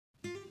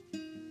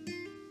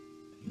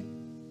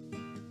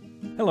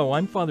Hello,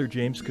 I'm Father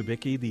James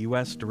Kubicki, the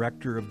U.S.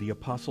 Director of the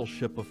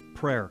Apostleship of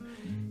Prayer.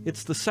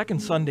 It's the second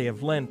Sunday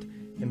of Lent,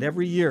 and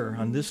every year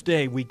on this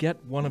day we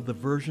get one of the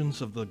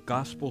versions of the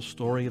gospel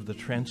story of the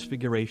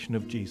Transfiguration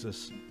of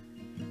Jesus.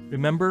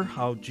 Remember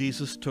how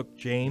Jesus took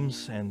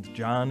James and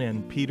John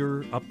and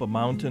Peter up a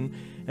mountain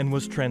and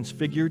was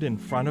transfigured in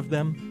front of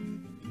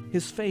them?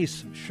 His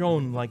face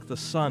shone like the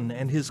sun,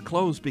 and his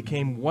clothes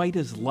became white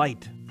as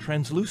light,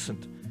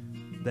 translucent.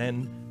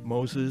 Then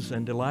Moses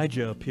and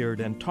Elijah appeared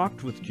and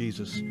talked with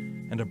Jesus,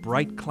 and a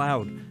bright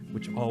cloud,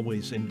 which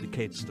always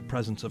indicates the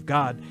presence of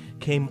God,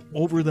 came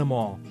over them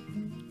all.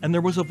 And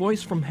there was a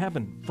voice from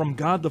heaven, from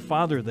God the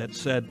Father, that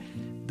said,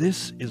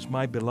 "This is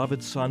my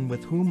beloved Son,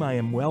 with whom I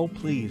am well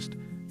pleased.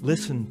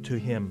 Listen to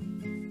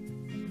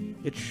him."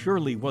 It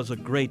surely was a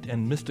great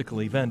and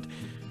mystical event,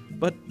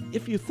 but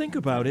if you think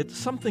about it,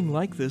 something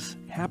like this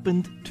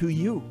happened to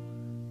you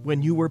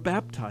when you were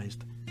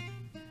baptized.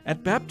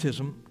 At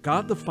baptism,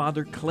 God the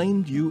Father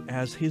claimed you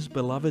as his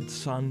beloved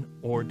son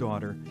or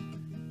daughter.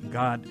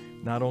 God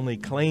not only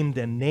claimed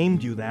and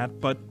named you that,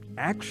 but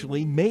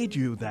actually made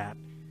you that.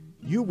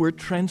 You were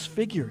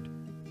transfigured,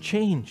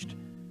 changed.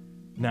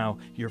 Now,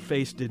 your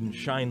face didn't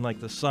shine like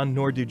the sun,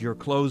 nor did your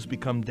clothes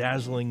become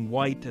dazzling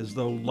white as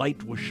though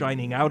light was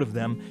shining out of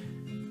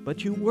them,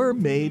 but you were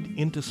made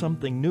into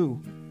something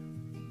new.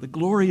 The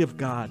glory of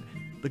God,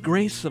 the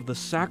grace of the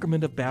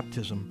sacrament of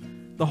baptism,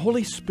 the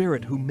Holy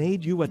Spirit who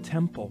made you a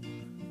temple,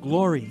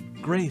 glory,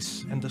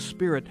 grace, and the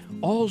Spirit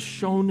all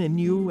shone in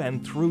you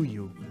and through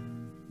you.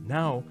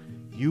 Now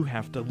you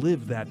have to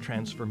live that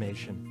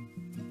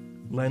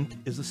transformation. Lent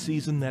is a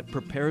season that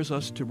prepares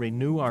us to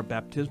renew our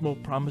baptismal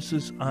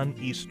promises on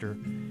Easter.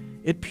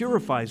 It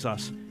purifies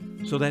us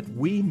so that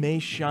we may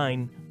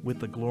shine with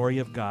the glory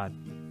of God.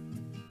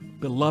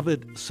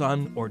 Beloved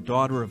son or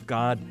daughter of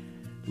God,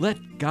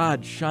 let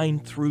God shine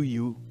through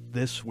you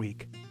this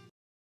week.